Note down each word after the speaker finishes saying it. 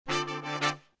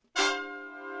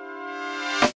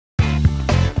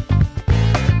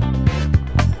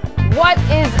What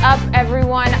is up,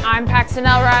 everyone? I'm Paxton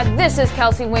Elrod. This is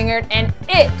Kelsey Wingert, and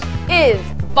it is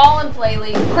Ball and Play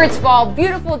League, Blitzball,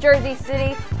 beautiful Jersey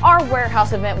City, our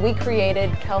warehouse event we created.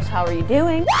 Kels, how are you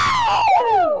doing?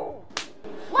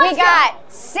 We got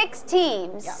 6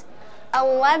 teams,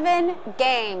 11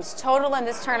 games total in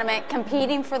this tournament,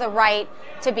 competing for the right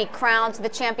to be crowned the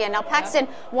champion. Now, Paxton,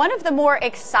 one of the more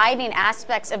exciting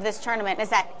aspects of this tournament is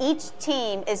that each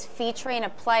team is featuring a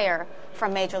player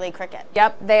from Major League Cricket.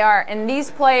 Yep, they are. And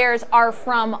these players are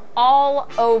from all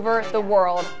over the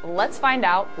world. Let's find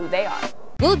out who they are.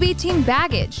 Will it be Team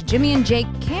Baggage? Jimmy and Jake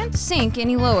can't sink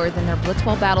any lower than their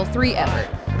Blitzball Battle 3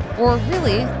 effort. Or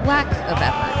really, lack of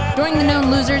effort. Joining the known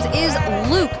losers is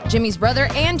Luke, Jimmy's brother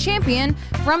and champion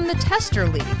from the Tester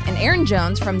League, and Aaron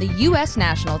Jones from the U.S.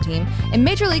 national team in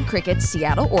Major League Cricket's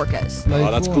Seattle Orcas.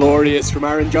 Oh, that's glorious from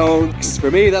Aaron Jones.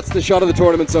 For me, that's the shot of the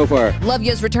tournament so far.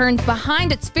 Lovia's returns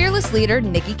behind its fearless leader,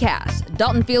 Nikki Cass.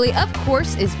 Dalton Feely, of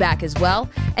course, is back as well,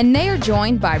 and they are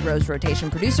joined by Rose Rotation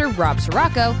producer Rob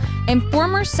Sirocco and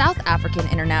former South African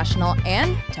international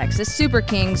and Texas Super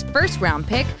Kings first-round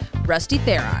pick, Rusty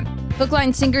Theron.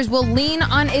 Hookline Sinkers will lean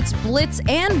on its blitz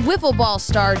and wiffle ball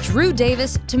star Drew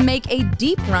Davis to make a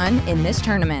deep run in this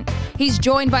tournament. He's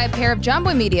joined by a pair of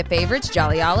Jomboy media favorites,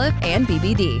 Jolly Olive and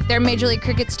BBD. Their Major League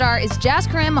Cricket star is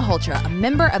Jaskaran Malhotra, a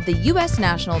member of the U.S.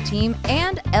 national team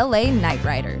and LA Knight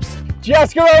Riders.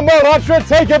 Jaskaran Malhotra,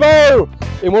 take a bow!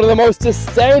 In one of the most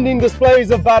astounding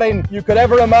displays of batting you could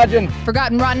ever imagine.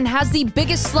 Forgotten Rotten has the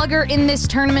biggest slugger in this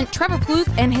tournament, Trevor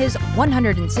Plouffe, and his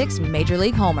 106 Major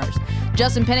League homers.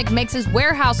 Justin Pinnock makes his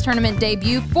warehouse tournament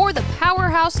debut for the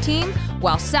powerhouse team,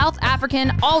 while South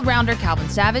African all-rounder Calvin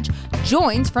Savage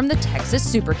joins from the Texas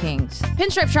Super Kings.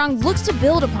 Pinstripe Strong looks to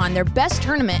build upon their best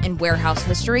tournament in warehouse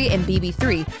history in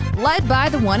BB3, led by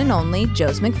the one and only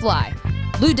Joe's McFly.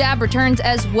 Lou Dab returns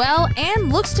as well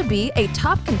and looks to be a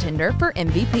top contender for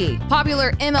MVP.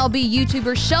 Popular MLB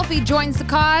YouTuber Shelfie joins the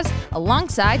cause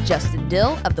alongside Justin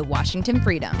Dill of the Washington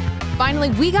Freedom. Finally,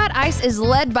 We Got Ice is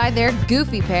led by their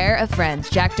goofy pair of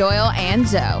friends, Jack Doyle and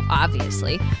Zoe,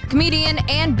 obviously. Comedian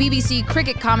and BBC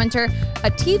cricket commentator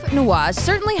Aatif Nawaz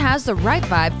certainly has the right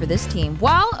vibe for this team,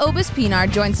 while Obus Pienaar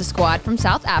joins the squad from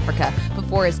South Africa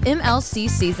before his MLC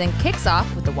season kicks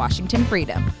off with the Washington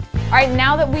Freedom. All right,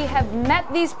 now that we have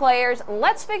met these players,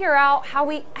 let's figure out how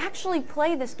we actually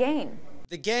play this game.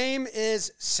 The game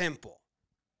is simple.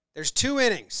 There's 2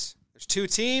 innings. There's 2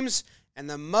 teams, and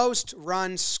the most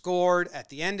runs scored at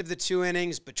the end of the 2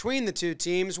 innings between the 2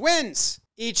 teams wins.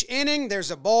 Each inning,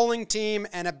 there's a bowling team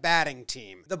and a batting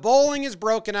team. The bowling is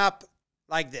broken up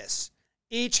like this.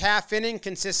 Each half inning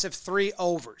consists of 3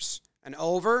 overs. An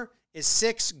over is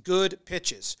 6 good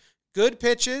pitches. Good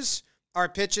pitches are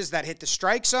pitches that hit the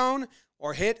strike zone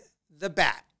or hit the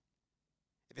bat.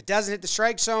 If it doesn't hit the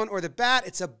strike zone or the bat,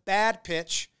 it's a bad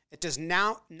pitch. It does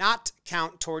now not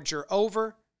count towards your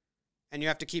over, and you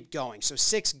have to keep going. So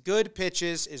 6 good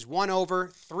pitches is 1 over,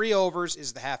 3 overs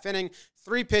is the half inning.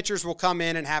 3 pitchers will come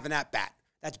in and have an at-bat.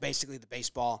 That's basically the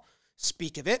baseball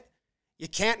speak of it. You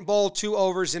can't bowl 2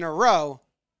 overs in a row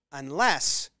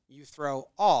unless you throw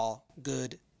all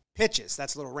good pitches.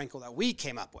 That's a little wrinkle that we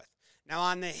came up with. Now,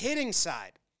 on the hitting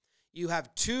side, you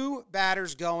have 2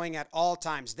 batters going at all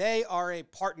times. They are a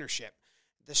partnership.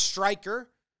 The striker,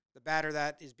 the batter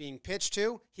that is being pitched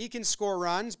to, he can score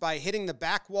runs by hitting the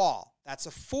back wall. That's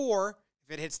a 4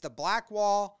 if it hits the black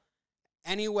wall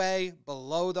anyway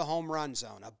below the home run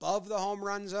zone. Above the home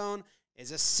run zone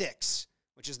is a 6,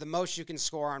 which is the most you can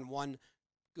score on one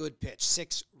good pitch,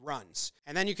 6 runs.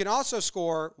 And then you can also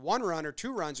score 1 run or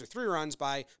 2 runs or 3 runs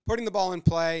by putting the ball in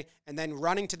play and then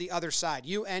running to the other side.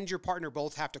 You and your partner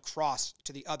both have to cross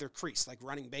to the other crease, like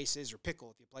running bases or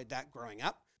pickle if you played that growing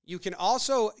up. You can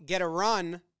also get a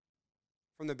run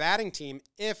from the batting team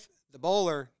if the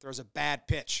bowler throws a bad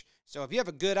pitch. So if you have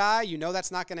a good eye, you know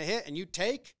that's not going to hit, and you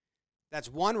take, that's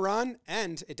 1 run,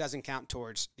 and it doesn't count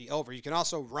towards the over. You can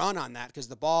also run on that because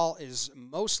the ball is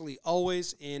mostly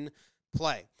always in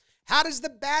play. How does the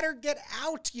batter get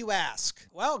out, you ask?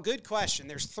 Well, good question.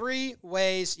 There's 3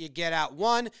 ways you get out.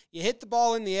 1, you hit the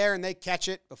ball in the air and they catch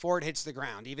it before it hits the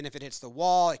ground. Even if it hits the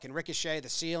wall, it can ricochet the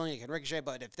ceiling, it can ricochet,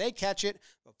 but if they catch it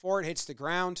before it hits the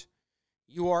ground,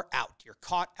 you are out. You're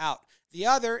caught out. The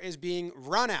other is being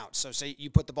run out. So say you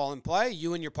put the ball in play,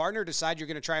 you and your partner decide you're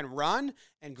going to try and run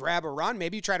and grab a run.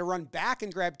 Maybe you try to run back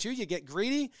and grab 2. You get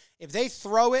greedy. If they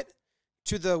throw it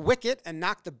to the wicket and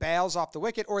knock the bails off the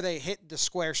wicket, or they hit the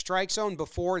square strike zone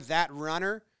before that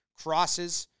runner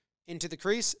crosses into the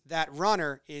crease, that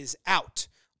runner is out.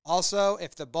 Also,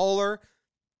 if the bowler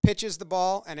pitches the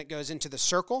ball and it goes into the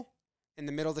circle in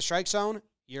the middle of the strike zone,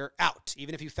 you're out.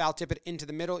 Even if you foul tip it into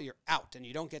the middle, you're out, and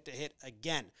you don't get to hit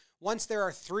again. Once there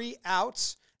are 3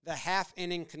 outs, the half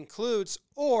inning concludes,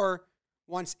 or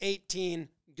once 18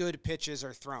 good pitches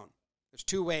are thrown. There's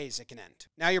 2 ways it can end.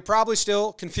 Now, you're probably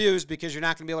still confused because you're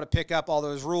not going to be able to pick up all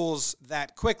those rules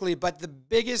that quickly, but the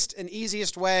biggest and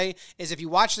easiest way is if you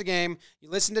watch the game, you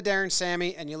listen to Darren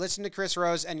Sammy, and you listen to Chris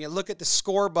Rose, and you look at the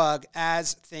score bug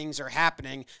as things are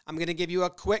happening. I'm going to give you a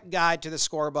quick guide to the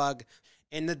score bug.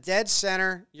 In the dead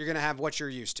center, you're going to have what you're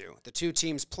used to. The 2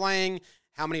 teams playing,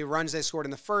 how many runs they scored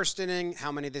in the first inning,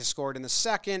 how many they scored in the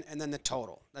second, and then the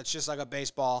total. That's just like a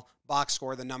baseball box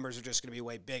score. The numbers are just going to be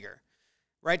way bigger.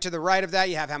 Right to the right of that,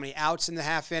 you have how many outs in the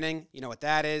half inning. You know what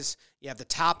that is. You have the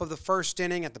top of the first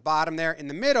inning at the bottom there. In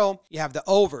the middle, you have the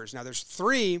overs. Now, there's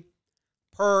 3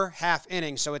 per half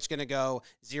inning, so it's going to go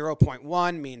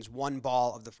 0.1 means 1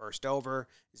 ball of the first over.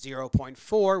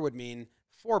 0.4 would mean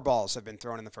 4 balls have been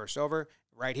thrown in the first over.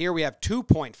 Right here, we have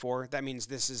 2.4. That means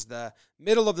this is the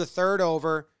middle of the third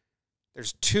over.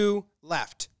 There's 2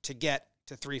 left to get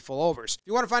to 3 full overs. If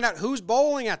you want to find out who's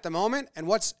bowling at the moment and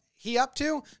what's he up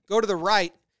to, go to the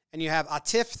right, and you have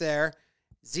Aatif there,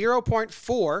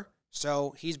 0.4,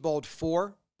 so he's bowled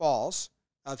 4 balls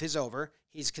of his over.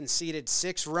 He's conceded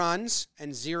 6 runs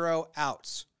and 0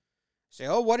 outs. Say,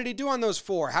 oh, what did he do on those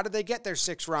 4? How did they get their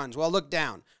 6 runs? Well, look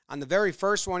down. On the very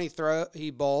first one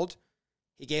he bowled,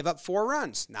 he gave up 4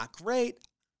 runs. Not great.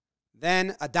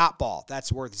 Then a dot ball.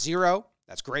 That's worth 0.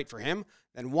 That's great for him.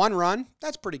 Then 1 run.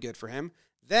 That's pretty good for him.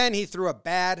 Then he threw a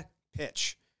bad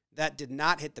pitch. That did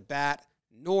not hit the bat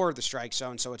nor the strike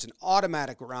zone, so it's an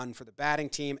automatic run for the batting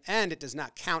team, and it does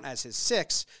not count as his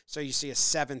 6, so you see a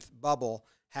 7th bubble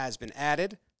has been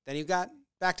added. Then you got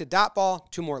back to dot ball,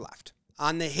 2 more left.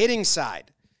 On the hitting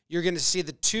side, you're going to see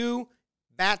the 2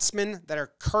 batsmen that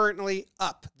are currently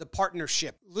up, the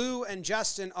partnership. Lou and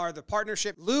Justin are the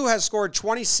partnership. Lou has scored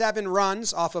 27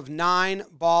 runs off of 9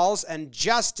 balls, and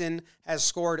Justin has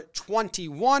scored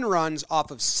 21 runs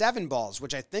off of 7 balls,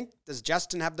 which I think, does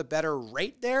Justin have the better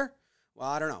rate there? Well,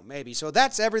 I don't know, maybe. So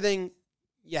that's everything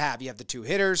you have. You have the 2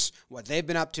 hitters, what they've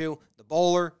been up to, the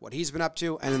bowler, what he's been up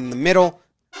to, and in the middle,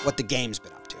 what the game's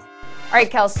been up to. All right,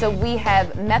 Kels, so we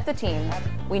have met the team.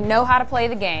 We know how to play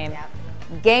the game.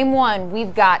 Game 1,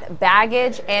 we've got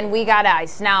baggage and we got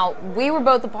ice. Now, we were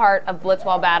both a part of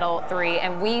Blitzball Battle 3,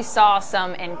 and we saw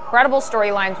some incredible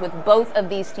storylines with both of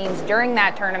these teams during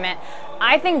that tournament.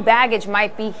 I think baggage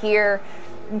might be here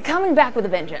coming back with a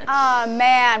vengeance. Oh,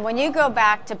 man, when you go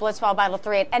back to Blitzball Battle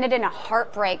 3, it ended in a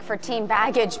heartbreak for Team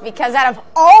Baggage because out of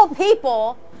all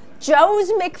people,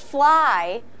 Joe's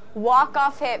McFly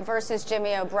walk-off hit versus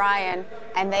Jimmy O'Brien,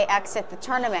 and they exit the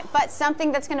tournament. But something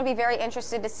that's going to be very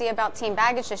interesting to see about Team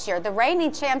Baggage this year, the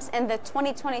reigning champs in the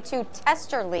 2022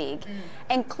 Tester League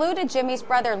included Jimmy's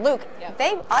brother Luke. Yep.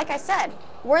 They, like I said,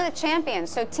 were the champions.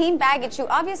 So Team Baggage, who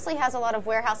obviously has a lot of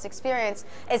warehouse experience,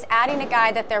 is adding a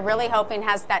guy that they're really hoping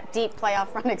has that deep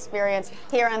playoff run experience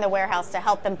here in the warehouse to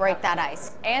help them break that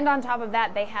ice. And on top of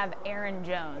that, they have Aaron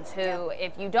Jones, who,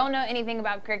 if you don't know anything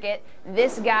about cricket,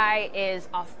 this guy is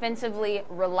offensively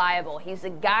reliable. He's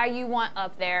the guy you want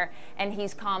up there, and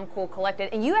he's calm, cool,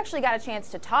 collected. And you actually got a chance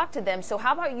to talk to them, so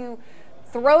how about you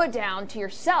throw it down to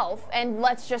yourself, and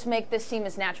let's just make this seem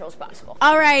as natural as possible.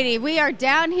 Alrighty, we are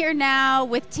down here now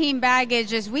with Team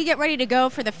Baggage as we get ready to go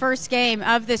for the first game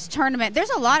of this tournament. There's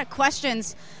a lot of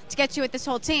questions to get to with this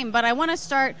whole team, but I want to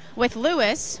start with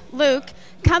Luke,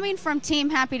 coming from Team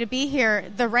Happy to Be Here,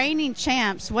 the reigning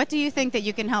champs, what do you think that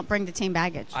you can help bring to Team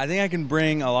Baggage? I think I can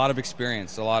bring a lot of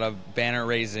experience, a lot of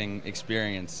banner-raising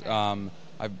experience. I'm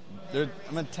a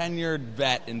 10-year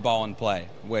vet in ball and play,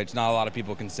 which not a lot of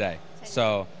people can say.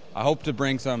 So I hope to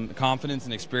bring some confidence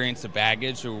and experience to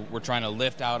Baggage, who we're trying to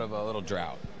lift out of a little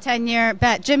drought. 10-year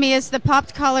bet. Jimmy, is the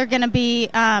popped collar going to be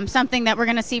something that we're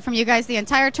going to see from you guys the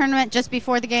entire tournament, just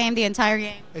before the game, the entire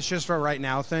game? It's just a right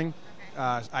now thing.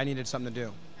 I needed something to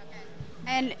do.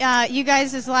 And you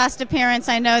guys' last appearance,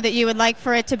 I know that you would like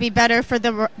for it to be better for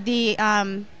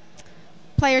the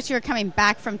players who are coming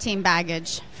back from Team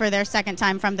Baggage for their second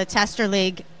time from the Tester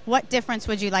League. What difference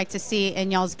would you like to see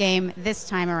in y'all's game this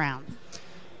time around?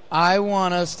 I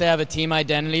want us to have a team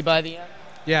identity by the end.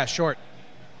 Yeah, short.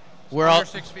 We're all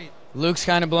 6 feet. Luke's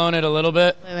kind of blown it a little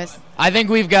bit. Lewis. I think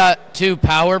we've got 2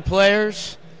 power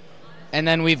players, and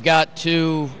then we've got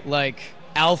 2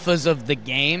 alphas of the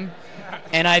game.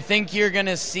 And I think you're going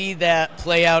to see that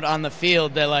play out on the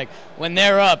field, that when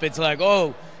they're up, it's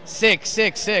 6,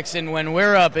 6, 6. And when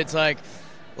we're up, it's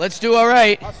let's do all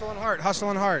right. Hustle and heart,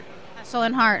 hustle and heart. Hustle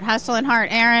and heart, hustle and heart.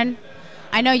 Aaron,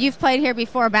 I know you've played here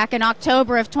before, back in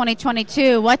October of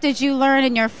 2022. What did you learn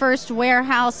in your first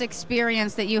warehouse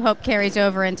experience that you hope carries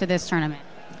over into this tournament?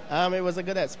 It was a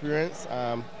good experience.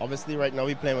 Obviously, right now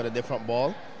we're playing with a different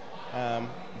ball.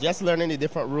 Just learning the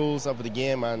different rules of the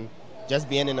game and just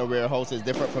being in a warehouse is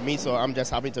different for me, so I'm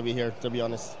just happy to be here, to be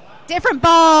honest. Different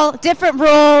ball, different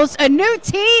rules, a new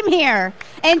team here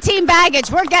in Team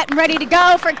Baggage. We're getting ready to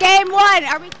go for game 1.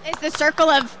 Is the circle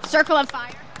of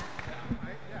fire?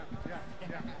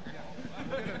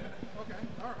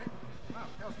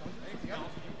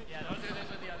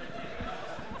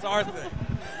 It's our thing.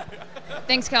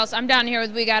 Thanks, Kels. I'm down here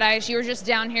with We Got Ice. You were just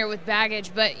down here with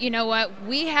Baggage, but you know what?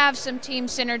 We have some team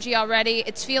synergy already.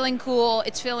 It's feeling cool.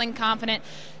 It's feeling confident.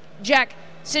 Jack,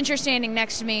 since you're standing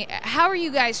next to me, how are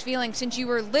you guys feeling since you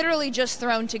were literally just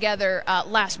thrown together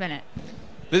last minute?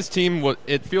 This team,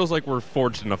 it feels like we're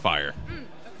forged in a fire.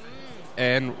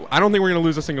 And I don't think we're going to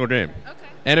lose a single game. Okay.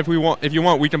 And if you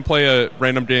want, we can play a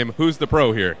random game. Who's the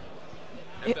pro here?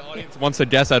 If the audience wants to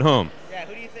guess at home. Yeah,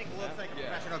 who do you think looks like a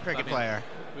professional cricket player?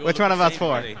 Which one of us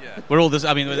four? Yeah. We're all this.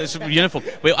 I mean, it's uniform.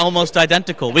 We're almost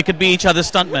identical. We could be each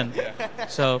other's stuntmen. Yeah.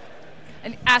 So,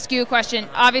 And ask you a question.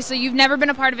 Obviously, you've never been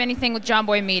a part of anything with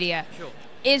Jomboy Media. Sure.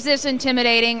 Is this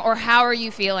intimidating, or how are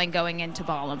you feeling going into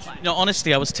ball and play? you know,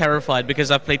 honestly, I was terrified because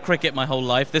I've played cricket my whole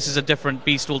life. This is a different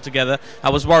beast altogether.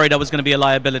 I was worried I was going to be a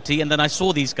liability, and then I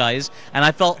saw these guys, and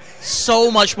I felt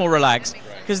so much more relaxed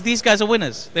because these guys are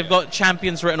winners. They've got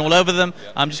champions written all over them.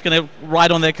 I'm just going to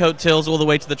ride on their coattails all the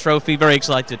way to the trophy. Very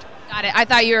excited. Got it. I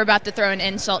thought you were about to throw an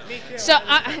insult. So,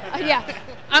 yeah,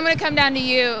 I'm going to come down to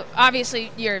you.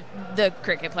 Obviously, you're the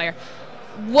cricket player.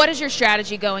 What is your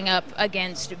strategy going up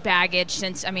against Baggage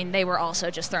since, I mean, they were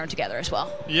also just thrown together as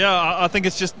well? Yeah, I think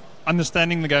it's just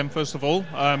understanding the game, first of all.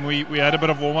 We had a bit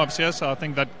of warm-ups here, so I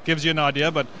think that gives you an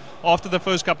idea. But after the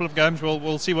first couple of games,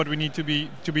 we'll see what we need to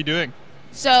be doing.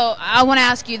 So I want to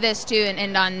ask you this, too, and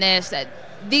end on this, that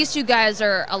these two guys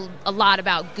are a lot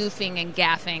about goofing and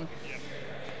gaffing.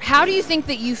 How do you think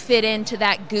that you fit into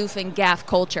that goof and gaff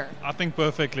culture? I think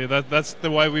perfectly. That's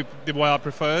the way I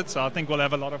prefer it. So I think we'll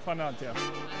have a lot of fun out here.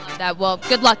 I love that. Well,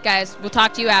 good luck, guys. We'll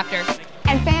talk to you after.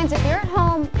 And fans, if you're at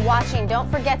home watching, don't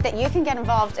forget that you can get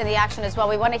involved in the action as well.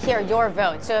 We want to hear your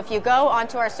vote. So if you go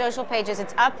onto our social pages,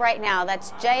 it's up right now.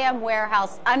 That's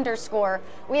JMWarehouse_.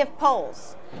 We have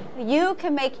polls. You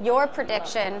can make your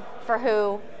prediction for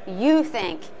who you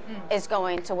think is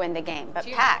going to win the game. But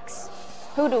Pax,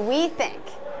 who do we think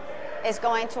is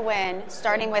going to win,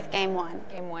 starting with game 1?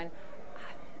 Game 1.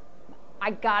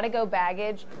 I gotta go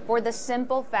Baggage for the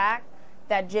simple fact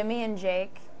that Jimmy and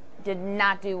Jake did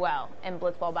not do well in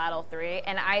Blitzball Battle 3,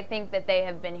 and I think that they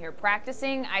have been here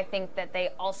practicing. I think that they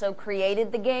also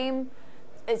created the game,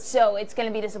 so it's going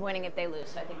to be disappointing if they lose.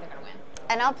 So I think they're going to win.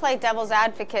 And I'll play devil's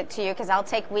advocate to you because I'll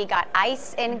take We Got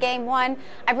Ice in game 1.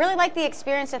 I really like the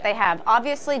experience that they have.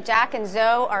 Obviously, Jack and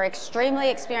Zoe are extremely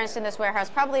experienced in this warehouse,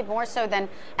 probably more so than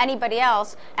anybody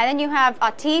else. And then you have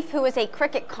Aatif, who is a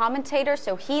cricket commentator,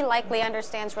 so he likely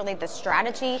understands really the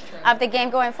strategy of the game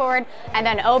going forward. And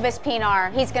then Obus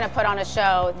Pienaar, he's going to put on a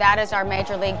show. That is our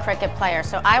Major League Cricket player.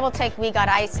 So I will take We Got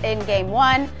Ice in game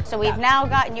 1. So we've now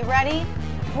gotten you ready.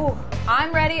 Ooh,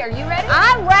 I'm ready. Are you ready?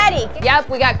 I'm ready. Yep,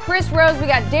 we got Chris Rose, we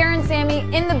got Darren Sammy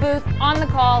in the booth on the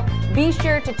call. Be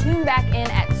sure to tune back in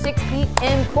at 6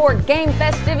 p.m. for game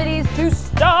festivities to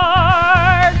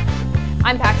start.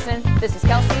 I'm Paxton. This is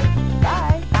Kelsey.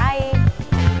 Bye.